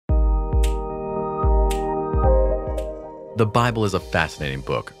The Bible is a fascinating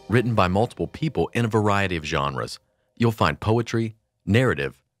book written by multiple people in a variety of genres. You'll find poetry,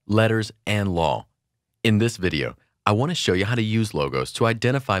 narrative, letters, and law. In this video, I want to show you how to use logos to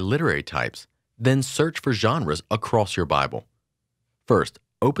identify literary types, then search for genres across your Bible. First,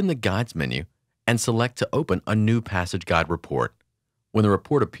 open the Guides menu and select to open a new passage guide report. When the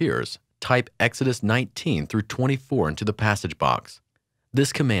report appears, type Exodus 19 through 24 into the passage box.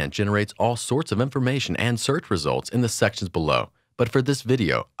 This command generates all sorts of information and search results in the sections below, but for this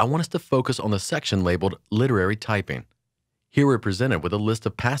video, I want us to focus on the section labeled Literary Typing. Here we're presented with a list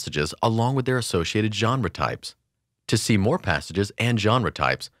of passages along with their associated genre types. To see more passages and genre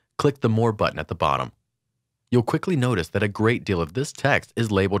types, click the More button at the bottom. You'll quickly notice that a great deal of this text is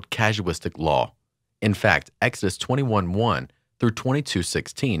labeled casuistic law. In fact, Exodus 21:1 through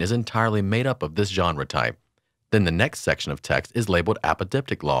 22:16 is entirely made up of this genre type. Then the next section of text is labeled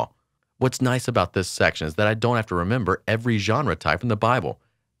apodictic law. What's nice about this section is that I don't have to remember every genre type in the Bible.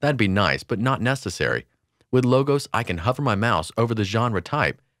 That'd be nice, but not necessary. With logos, I can hover my mouse over the genre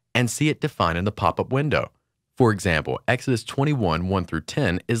type and see it defined in the pop-up window. For example, Exodus 21:1 through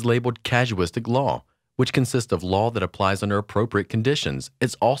 10 is labeled casuistic law, which consists of law that applies under appropriate conditions.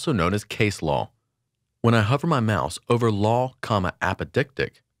 It's also known as case law. When I hover my mouse over law,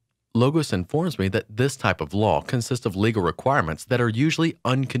 apodictic, Logos informs me that this type of law consists of legal requirements that are usually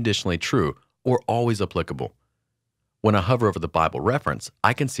unconditionally true or always applicable. When I hover over the Bible reference,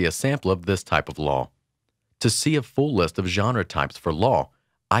 I can see a sample of this type of law. To see a full list of genre types for law,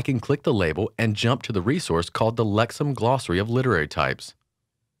 I can click the label and jump to the resource called the Lexum Glossary of Literary Types.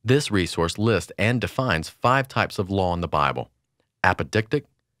 This resource lists and defines 5 types of law in the Bible: apodictic,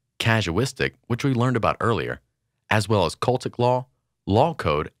 casuistic, which we learned about earlier, as well as cultic law, law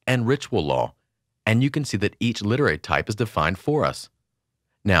code, and ritual law, and you can see that each literary type is defined for us.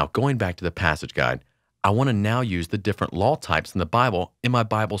 Now, going back to the passage guide, I want to now use the different law types in the Bible in my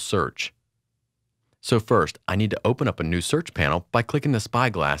Bible search. So first, I need to open up a new search panel by clicking the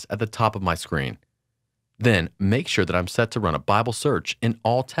spyglass at the top of my screen. Then, make sure that I'm set to run a Bible search in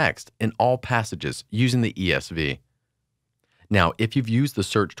all text in all passages using the ESV. Now, if you've used the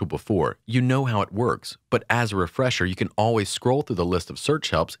search tool before, you know how it works, but as a refresher, you can always scroll through the list of search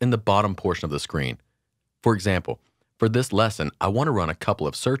helps in the bottom portion of the screen. For example, for this lesson, I want to run a couple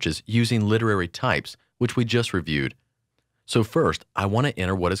of searches using literary types, which we just reviewed. So first, I want to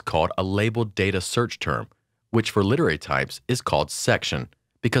enter what is called a labeled data search term, which for literary types is called section,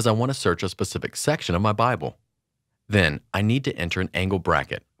 because I want to search a specific section of my Bible. Then, I need to enter an angle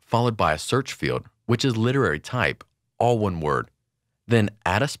bracket, followed by a search field, which is literary type, all one word. Then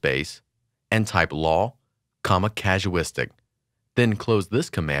add a space and type law, casuistic. Then close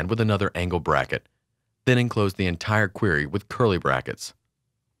this command with another angle bracket. Then enclose the entire query with curly brackets.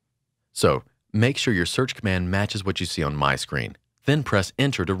 So, make sure your search command matches what you see on my screen. Then press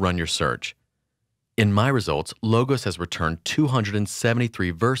enter to run your search. In my results, Logos has returned 273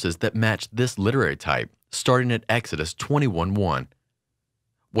 verses that match this literary type, starting at Exodus 21:1.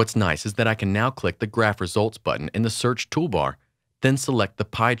 What's nice is that I can now click the Graph Results button in the search toolbar, then select the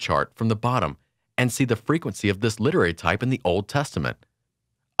pie chart from the bottom and see the frequency of this literary type in the Old Testament.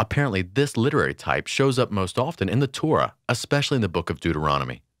 Apparently, this literary type shows up most often in the Torah, especially in the book of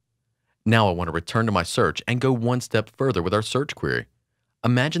Deuteronomy. Now I want to return to my search and go one step further with our search query.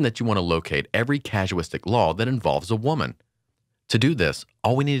 Imagine that you want to locate every casuistic law that involves a woman. To do this,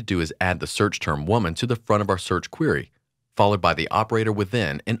 all we need to do is add the search term woman to the front of our search query, followed by the operator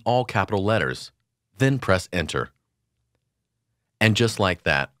within in all capital letters. Then press enter. And just like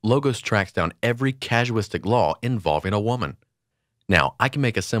that, Logos tracks down every casuistic law involving a woman. Now, I can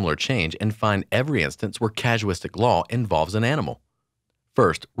make a similar change and find every instance where casuistic law involves an animal.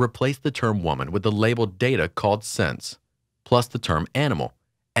 First, replace the term woman with the labeled data called sense, plus the term animal,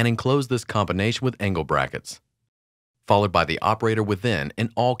 and enclose this combination with angle brackets, followed by the operator within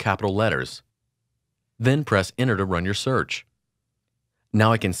in all capital letters. Then press enter to run your search.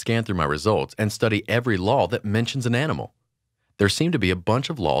 Now I can scan through my results and study every law that mentions an animal. There seem to be a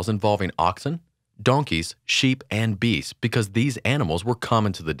bunch of laws involving oxen, donkeys, sheep, and beasts because these animals were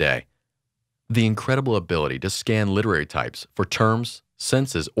common to the day. The incredible ability to scan literary types for terms,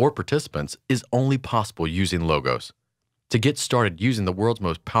 senses, or participants is only possible using Logos. To get started using the world's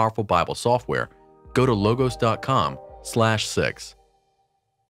most powerful Bible software, go to logos.com/6.